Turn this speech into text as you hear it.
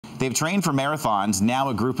They've trained for marathons. Now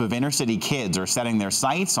a group of inner-city kids are setting their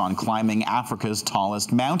sights on climbing Africa's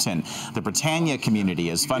tallest mountain. The Britannia community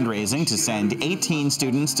is fundraising to send 18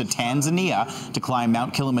 students to Tanzania to climb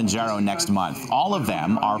Mount Kilimanjaro next month. All of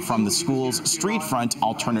them are from the school's Street Front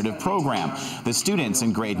Alternative program. The students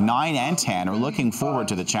in grade 9 and 10 are looking forward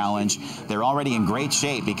to the challenge. They're already in great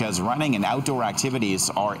shape because running and outdoor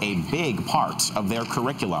activities are a big part of their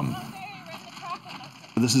curriculum.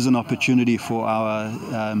 This is an opportunity for our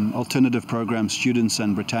alternative program students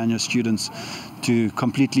and Britannia students to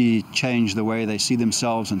completely change the way they see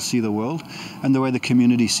themselves and see the world and the way the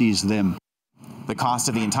community sees them. The cost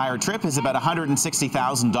of the entire trip is about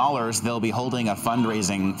 $160,000. They'll be holding a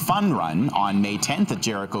fundraising fun run on May 10th at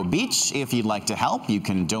Jericho Beach. If you'd like to help, you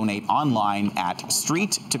can donate online at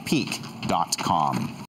streettopeak.com.